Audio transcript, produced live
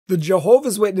The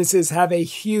Jehovah's Witnesses have a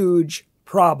huge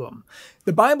problem.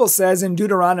 The Bible says in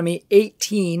Deuteronomy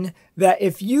 18 that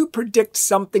if you predict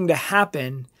something to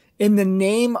happen in the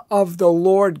name of the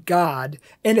Lord God,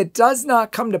 and it does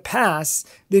not come to pass,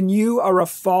 then you are a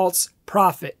false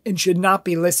prophet and should not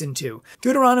be listened to.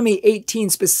 Deuteronomy 18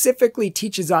 specifically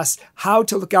teaches us how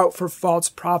to look out for false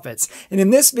prophets. And in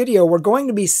this video, we're going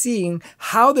to be seeing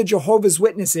how the Jehovah's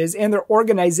Witnesses and their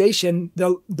organization,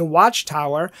 the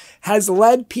Watchtower, has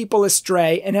led people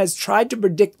astray and has tried to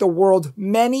predict the world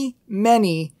many,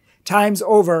 many times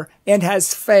over and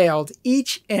has failed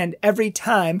each and every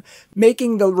time,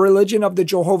 making the religion of the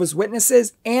Jehovah's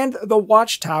Witnesses and the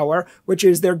Watchtower, which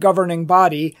is their governing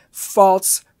body,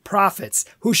 false prophets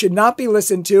who should not be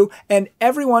listened to, and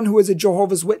everyone who is a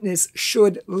Jehovah's Witness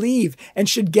should leave and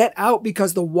should get out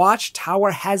because the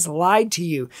Watchtower has lied to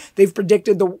you. They've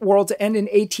predicted the world to end in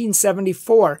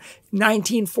 1874,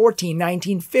 1914,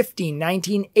 1915,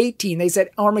 1918. They said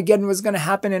Armageddon was going to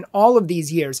happen in all of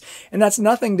these years. And that's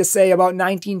nothing to say about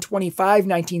 1925,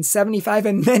 1975,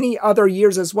 and many other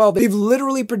years as well. They've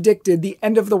literally predicted the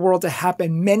end of the world to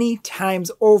happen many times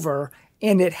over,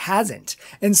 and it hasn't.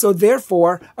 And so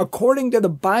therefore, according to the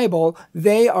Bible,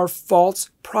 they are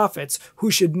false prophets who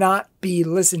should not be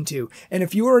listened to. And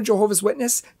if you are a Jehovah's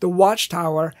Witness, the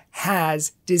Watchtower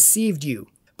has deceived you.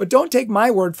 But don't take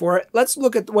my word for it. Let's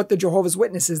look at what the Jehovah's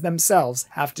Witnesses themselves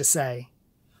have to say.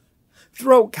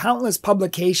 Throughout countless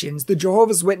publications, the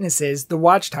Jehovah's Witnesses, the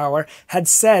Watchtower, had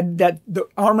said that the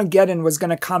Armageddon was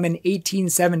going to come in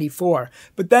 1874.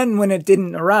 But then when it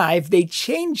didn't arrive, they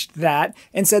changed that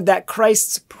and said that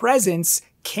Christ's presence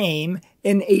came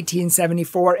in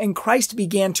 1874 and Christ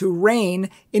began to reign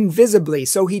invisibly.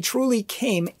 So he truly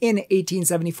came in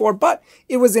 1874, but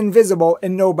it was invisible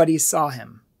and nobody saw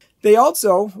him. They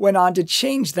also went on to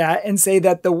change that and say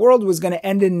that the world was going to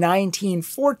end in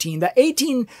 1914. That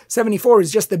 1874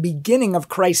 is just the beginning of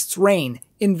Christ's reign,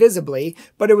 invisibly,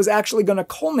 but it was actually going to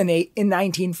culminate in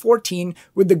 1914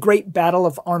 with the Great Battle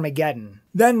of Armageddon.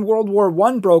 Then World War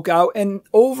I broke out, and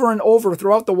over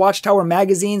throughout the Watchtower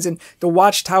magazines and the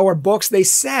Watchtower books, they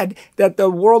said that the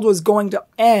world was going to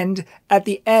end at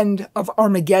the end of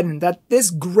Armageddon, that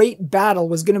this great battle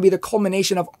was going to be the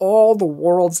culmination of all the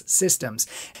world's systems.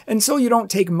 And so you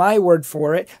don't take my word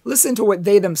for it. Listen to what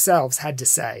they themselves had to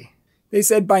say. They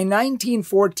said, by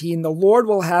 1914, the Lord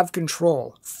will have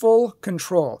control, full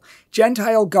control.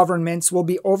 Gentile governments will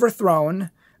be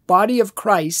overthrown. Body of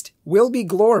Christ will be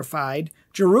glorified.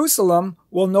 Jerusalem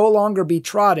will no longer be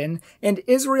trodden, and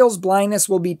Israel's blindness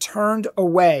will be turned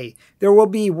away. There will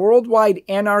be worldwide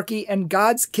anarchy, and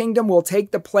God's kingdom will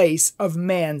take the place of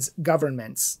man's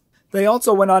governments. They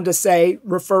also went on to say,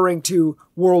 referring to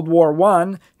World War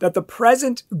I, that the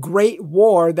present great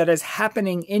war that is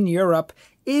happening in Europe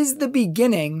is the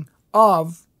beginning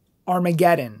of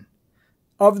Armageddon,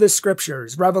 of the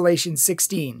scriptures, Revelation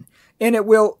 16. And it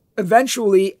will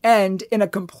eventually end in a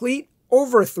complete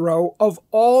overthrow of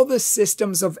all the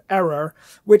systems of error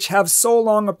which have so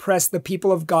long oppressed the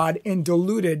people of God and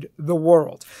deluded the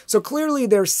world. So clearly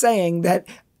they're saying that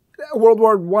World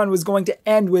War I was going to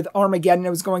end with Armageddon.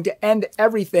 It was going to end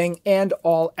everything and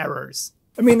all errors.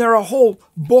 I mean, there are whole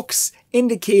books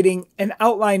indicating and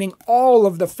outlining all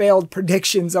of the failed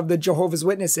predictions of the Jehovah's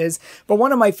Witnesses. But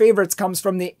one of my favorites comes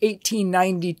from the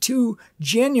 1892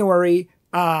 January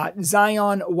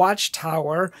Zion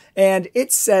Watchtower, and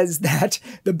it says that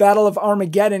the Battle of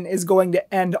Armageddon is going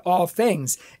to end all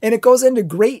things. And it goes into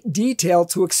great detail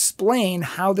to explain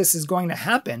how this is going to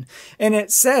happen. And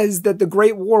it says that the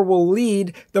Great War will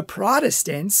lead the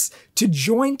Protestants to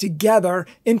join together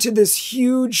into this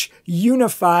huge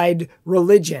unified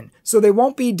religion. So they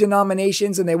won't be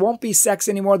denominations and they won't be sects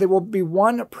anymore. They will be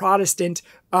one Protestant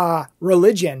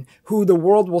religion who the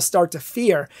world will start to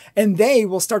fear. And they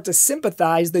will start to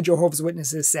sympathize, the Jehovah's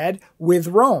Witnesses said, with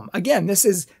Rome. Again, this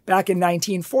is back in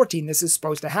 1914. This is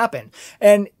supposed to happen.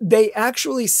 And they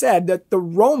actually said that the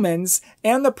Romans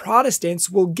and the Protestants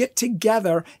will get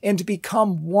together and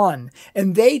become one.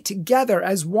 And they together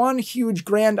as one huge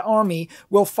grand army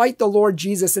will fight the Lord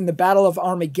Jesus in the Battle of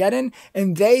Armageddon.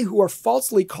 And they who are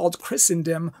falsely called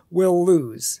Christendom will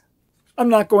lose. I'm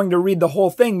not going to read the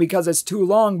whole thing because it's too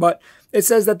long, but it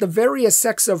says that the various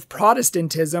sects of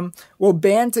Protestantism will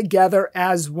band together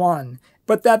as one,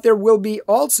 but that there will be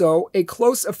also a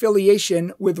close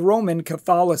affiliation with Roman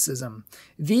Catholicism.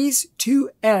 These two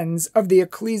ends of the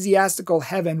ecclesiastical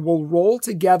heaven will roll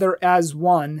together as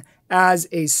one, as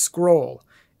a scroll.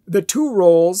 The two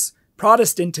rolls,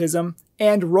 Protestantism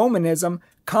and Romanism,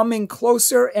 coming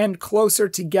closer and closer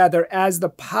together as the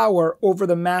power over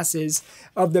the masses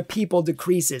of the people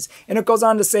decreases. And it goes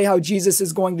on to say how Jesus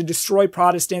is going to destroy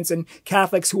Protestants and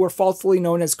Catholics who are falsely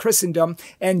known as Christendom,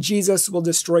 and Jesus will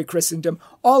destroy Christendom,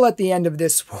 all at the end of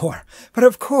this war. But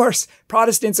of course,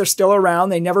 Protestants are still around.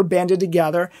 They never banded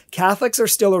together. Catholics are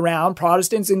still around.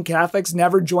 Protestants and Catholics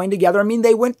never joined together. I mean,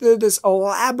 they went through this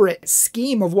elaborate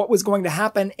scheme of what was going to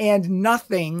happen, and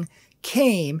nothing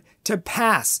came to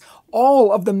pass.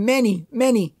 All of the many,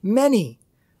 many, many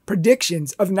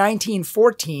predictions of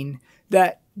 1914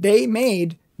 that they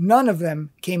made, none of them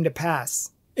came to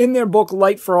pass. In their book,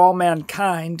 Light for All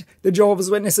Mankind, the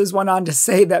Jehovah's Witnesses went on to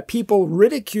say that people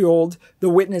ridiculed the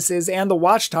Witnesses and the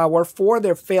Watchtower for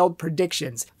their failed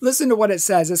predictions. Listen to what it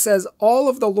says. It says, all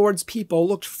of the Lord's people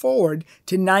looked forward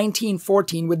to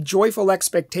 1914 with joyful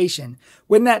expectation.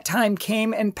 When that time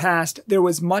came and passed, there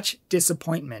was much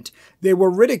disappointment. They were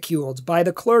ridiculed by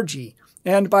the clergy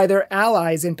and by their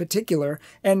allies in particular,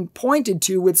 and pointed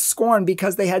to with scorn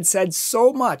because they had said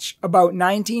so much about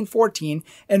 1914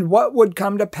 and what would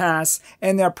come to pass,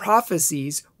 and their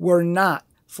prophecies were not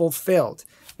fulfilled.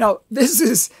 Now, this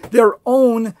is their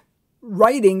own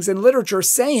writings and literature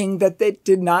saying that they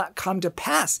did not come to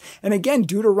pass. And again,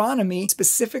 Deuteronomy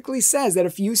specifically says that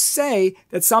if you say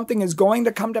that something is going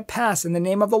to come to pass in the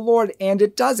name of the Lord and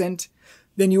it doesn't,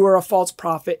 then you are a false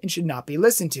prophet and should not be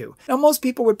listened to. Now, most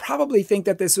people would probably think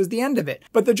that this was the end of it,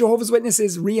 but the Jehovah's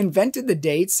Witnesses reinvented the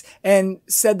dates and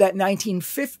said that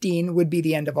 1915 would be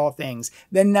the end of all things,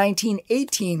 then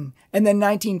 1918, and then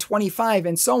 1925,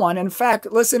 and so on. In fact,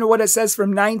 listen to what it says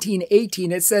from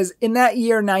 1918. It says, in that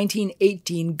year,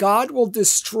 1918, God will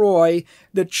destroy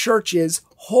the churches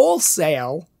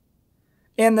wholesale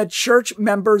and the church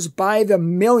members by the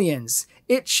millions.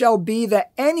 It shall be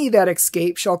that any that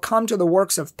escape shall come to the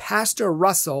works of Pastor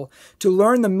Russell to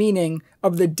learn the meaning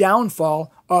of the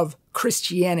downfall of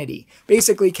Christianity.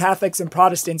 Basically, Catholics and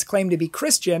Protestants claim to be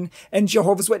Christian, and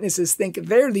Jehovah's Witnesses think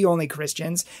they're the only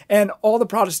Christians, and all the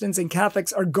Protestants and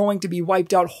Catholics are going to be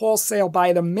wiped out wholesale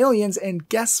by the millions, and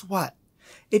guess what?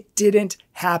 It didn't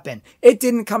happen. It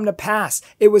didn't come to pass.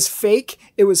 It was fake.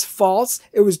 It was false.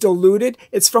 It was diluted.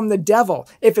 It's from the devil.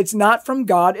 If it's not from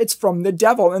God, it's from the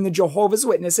devil. And the Jehovah's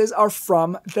Witnesses are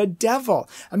from the devil.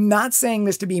 I'm not saying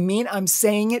this to be mean. I'm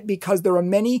saying it because there are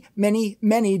many, many,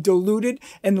 many deluded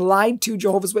and lied to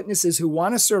Jehovah's Witnesses who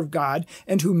want to serve God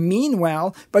and who mean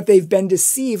well, but they've been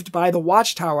deceived by the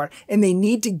Watchtower, and they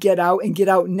need to get out and get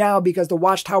out now because the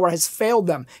Watchtower has failed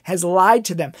them, has lied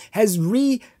to them, has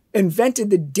invented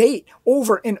the date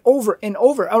over and over and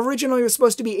over. Originally, it was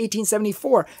supposed to be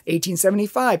 1874,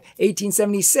 1875,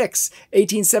 1876,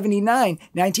 1879,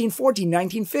 1914,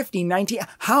 1950,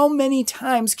 How many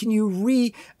times can you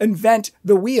reinvent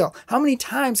the wheel? How many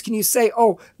times can you say,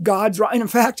 oh, God's right? And in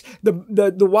fact,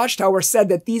 the Watchtower said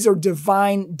that these are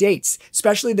divine dates,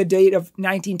 especially the date of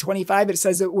 1925. It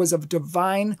says it was of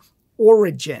divine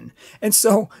origin. And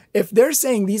so if they're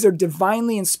saying these are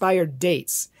divinely inspired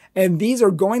dates, and these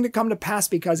are going to come to pass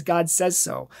because God says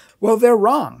so, well, they're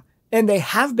wrong. And they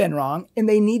have been wrong, and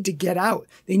they need to get out.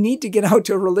 They need to get out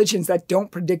to religions that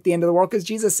don't predict the end of the world, because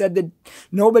Jesus said that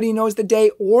nobody knows the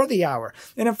day or the hour.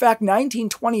 And in fact,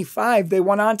 1925, they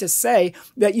went on to say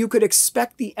that you could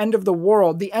expect the end of the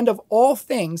world, the end of all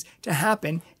things, to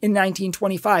happen in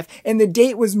 1925. And the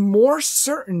date was more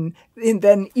certain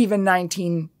than even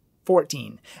 1914.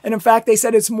 And in fact, they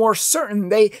said it's more certain.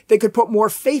 They could put more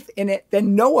faith in it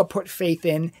than Noah put faith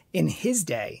in his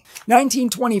day.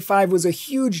 1925 was a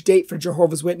huge date for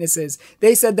Jehovah's Witnesses.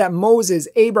 They said that Moses,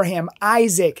 Abraham,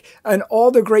 Isaac, and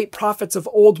all the great prophets of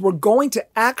old were going to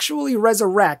actually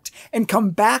resurrect and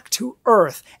come back to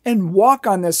earth and walk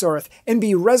on this earth and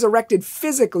be resurrected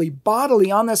physically,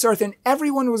 bodily on this earth. And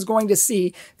everyone was going to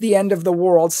see the end of the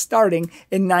world starting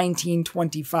in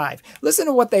 1925. Listen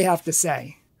to what they have to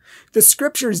say. The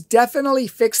scriptures definitely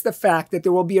fix the fact that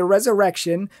there will be a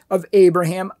resurrection of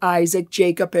Abraham, Isaac,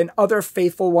 Jacob, and other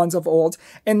faithful ones of old,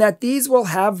 and that these will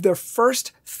have their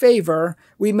first favor.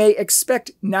 We may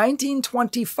expect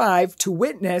 1925 to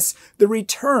witness the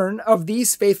return of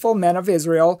these faithful men of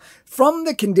Israel from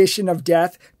the condition of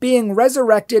death, being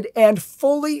resurrected and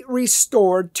fully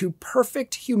restored to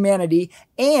perfect humanity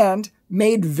and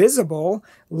made visible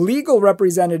legal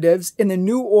representatives in the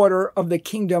new order of the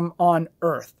kingdom on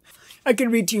earth. I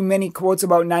could read to you many quotes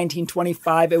about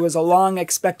 1925. It was a long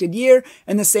expected year,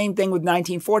 and the same thing with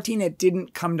 1914. It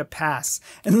didn't come to pass.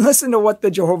 And listen to what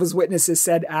the Jehovah's Witnesses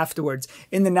said afterwards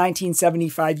in the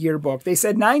 1975 yearbook. They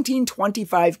said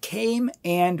 1925 came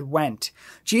and went.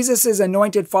 Jesus'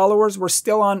 anointed followers were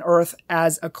still on earth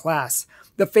as a class.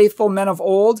 The faithful men of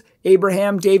old,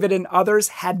 Abraham, David, and others,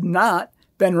 had not,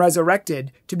 been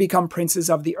resurrected to become princes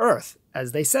of the earth,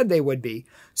 as they said they would be.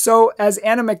 So, as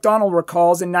Anna MacDonald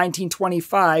recalls in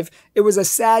 1925, it was a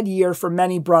sad year for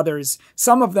many brothers.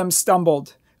 Some of them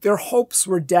stumbled. Their hopes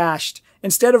were dashed.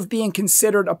 Instead of being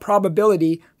considered a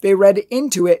probability, they read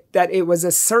into it that it was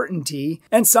a certainty,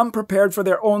 and some prepared for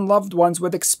their own loved ones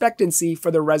with expectancy for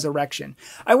the resurrection.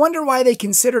 I wonder why they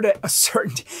considered it a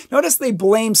certainty. Notice they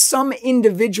blame some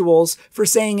individuals for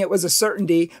saying it was a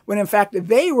certainty, when in fact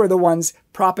they were the ones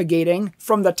propagating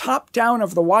from the top down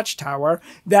of the Watchtower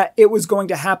that it was going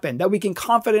to happen, that we can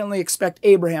confidently expect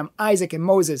Abraham, Isaac, and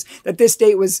Moses, that this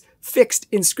date was fixed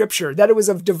in Scripture, that it was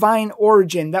of divine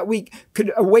origin, that we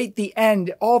could await the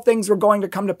end, all things were going to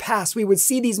come to pass, we would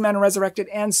see these men resurrected,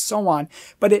 and so on.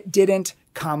 But it didn't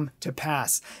come to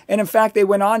pass. And in fact, they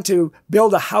went on to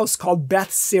build a house called Beth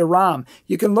Siram.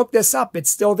 You can look this up. It's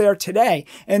still there today.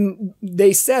 And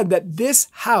they said that this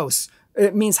house,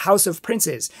 it means house of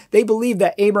princes. They believed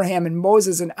that Abraham and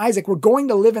Moses and Isaac were going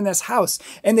to live in this house,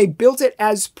 and they built it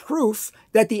as proof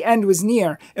that the end was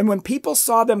near. And when people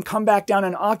saw them come back down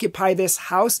and occupy this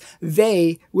house,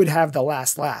 they would have the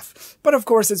last laugh. But of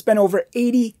course, it's been over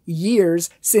 80 years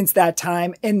since that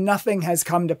time, and nothing has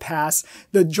come to pass.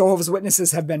 The Jehovah's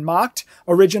Witnesses have been mocked.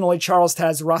 Originally, Charles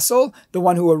Taze Russell, the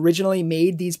one who originally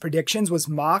made these predictions, was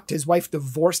mocked. His wife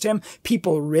divorced him.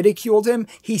 People ridiculed him.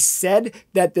 He said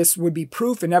that this would be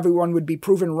proof and everyone would be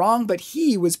proven wrong, but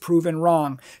he was proven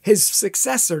wrong. His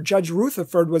successor, Judge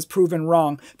Rutherford, was proven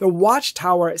wrong. The Watchtower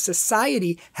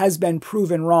Society has been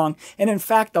proven wrong. And in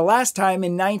fact, the last time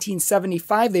in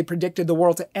 1975, they predicted the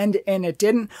world to end, and it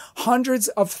didn't. Hundreds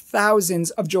of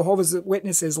thousands of Jehovah's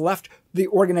Witnesses left the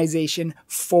organization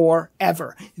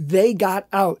forever. They got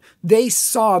out. They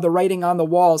saw the writing on the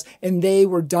walls, and they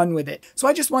were done with it. So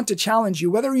I just want to challenge you,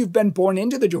 whether you've been born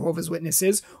into the Jehovah's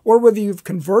Witnesses or whether you've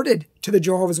converted to the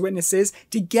Jehovah's Witnesses,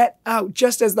 to get out,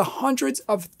 just as the hundreds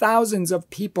of thousands of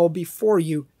people before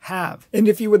you have. And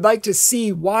if you would like to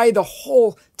see why the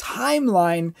whole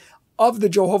timeline of the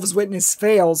Jehovah's Witness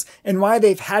fails and why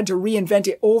they've had to reinvent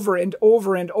it over and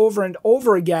over and over and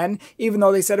over again, even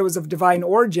though they said it was of divine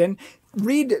origin,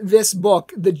 read this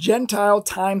book, The Gentile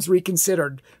Times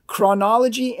Reconsidered,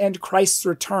 Chronology and Christ's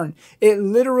Return. It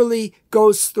literally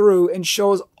goes through and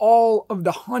shows all of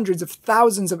the hundreds of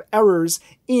thousands of errors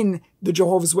in the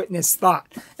Jehovah's Witness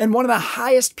thought. And one of the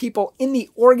highest people in the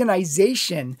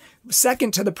organization,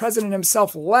 second to the president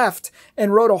himself, left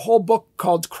and wrote a whole book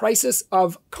called Crisis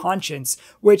of Conscience,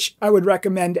 which I would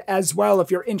recommend as well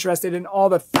if you're interested in all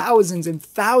the thousands and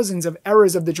thousands of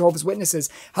errors of the Jehovah's Witnesses,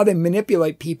 how they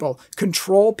manipulate people,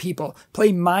 control people,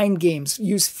 play mind games,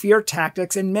 use fear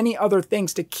tactics, and many other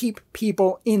things to keep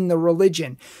people in the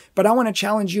religion. But I want to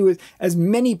challenge you, as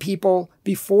many people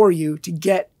before you, to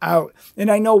get out. And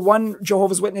I know one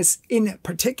Jehovah's Witness in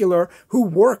particular who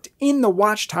worked in the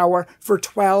Watchtower for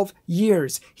 12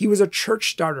 years. He was a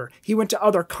church starter. He went to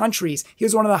other countries. He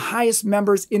was one of the highest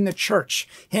members in the church.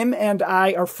 Him and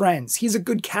I are friends. He's a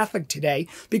good Catholic today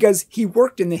because he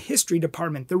worked in the history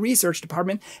department, the research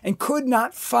department, and could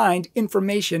not find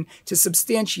information to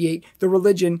substantiate the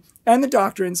religion and the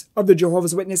doctrines of the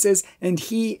Jehovah's Witnesses, and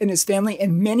he and his family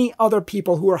and many other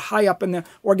people who are high up in the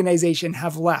organization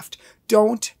have left.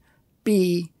 Don't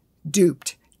be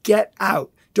duped. Get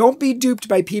out. Don't be duped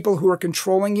by people who are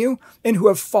controlling you and who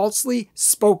have falsely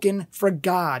spoken for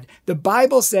God. The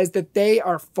Bible says that they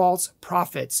are false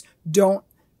prophets. Don't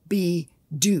be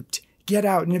duped. Get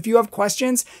out. And if you have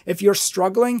questions, if you're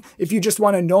struggling, if you just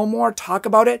want to know more, talk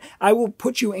about it, I will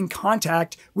put you in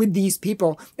contact with these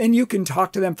people and you can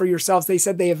talk to them for yourselves. They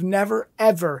said they have never,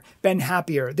 ever been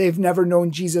happier. They've never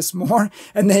known Jesus more.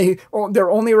 And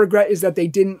their only regret is that they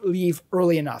didn't leave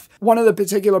early enough. One of the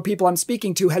particular people I'm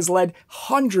speaking to has led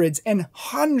hundreds and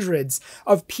hundreds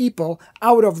of people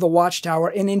out of the Watchtower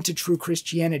and into true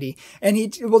Christianity. And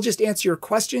he will just answer your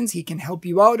questions. He can help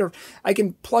you out, or I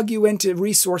can plug you into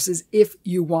resources if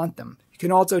you want them. You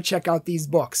can also check out these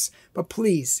books. But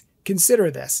please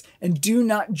consider this and do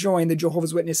not join the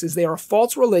Jehovah's Witnesses. They are a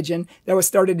false religion that was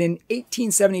started in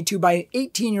 1872 by an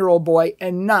 18-year-old boy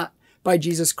and not by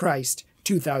Jesus Christ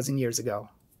 2,000 years ago.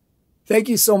 Thank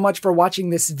you so much for watching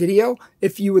this video.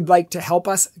 If you would like to help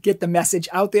us get the message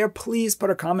out there, please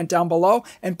put a comment down below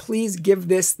and please give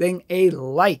this thing a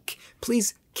like.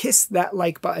 Please kiss that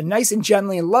like button nice and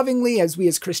gently and lovingly, as we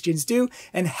as Christians do,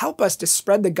 and help us to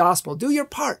spread the gospel. Do your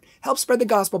part. Help spread the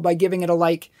gospel by giving it a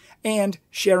like and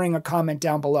sharing a comment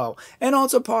down below. And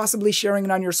also possibly sharing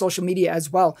it on your social media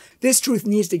as well. This truth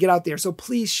needs to get out there, so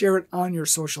please share it on your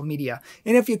social media.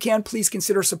 And if you can, please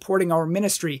consider supporting our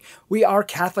ministry. We are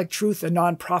Catholic Truth, a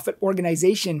nonprofit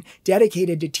organization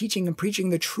dedicated to teaching and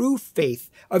preaching the true faith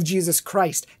of Jesus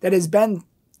Christ that has been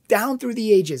down through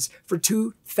the ages for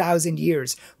 2,000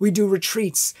 years. We do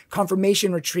retreats,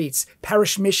 confirmation retreats,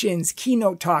 parish missions,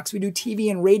 keynote talks. We do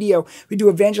TV and radio. We do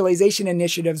evangelization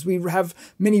initiatives. We have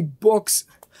many books.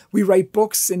 We write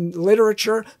books and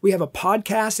literature. We have a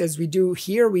podcast, as we do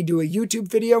here. We do a YouTube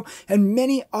video and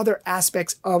many other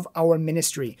aspects of our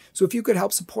ministry. So if you could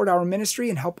help support our ministry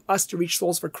and help us to reach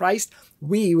souls for Christ,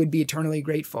 we would be eternally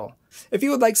grateful. If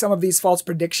you would like some of these false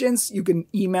predictions, you can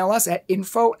email us at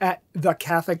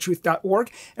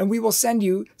info@thecatholictruth.org, and we will send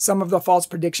you some of the false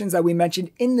predictions that we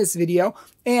mentioned in this video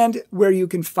and where you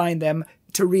can find them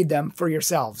to read them for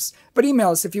yourselves. But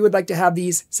email us if you would like to have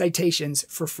these citations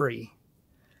for free.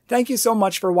 Thank you so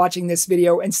much for watching this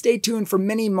video, and stay tuned for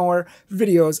many more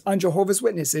videos on Jehovah's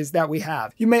Witnesses that we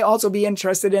have. You may also be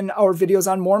interested in our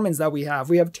videos on Mormons that we have.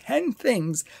 We have 10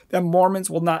 things that Mormons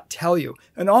will not tell you,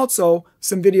 and also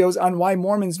some videos on why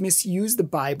Mormons misuse the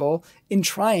Bible in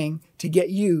trying to get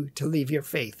you to leave your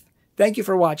faith. Thank you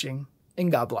for watching,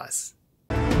 and God bless.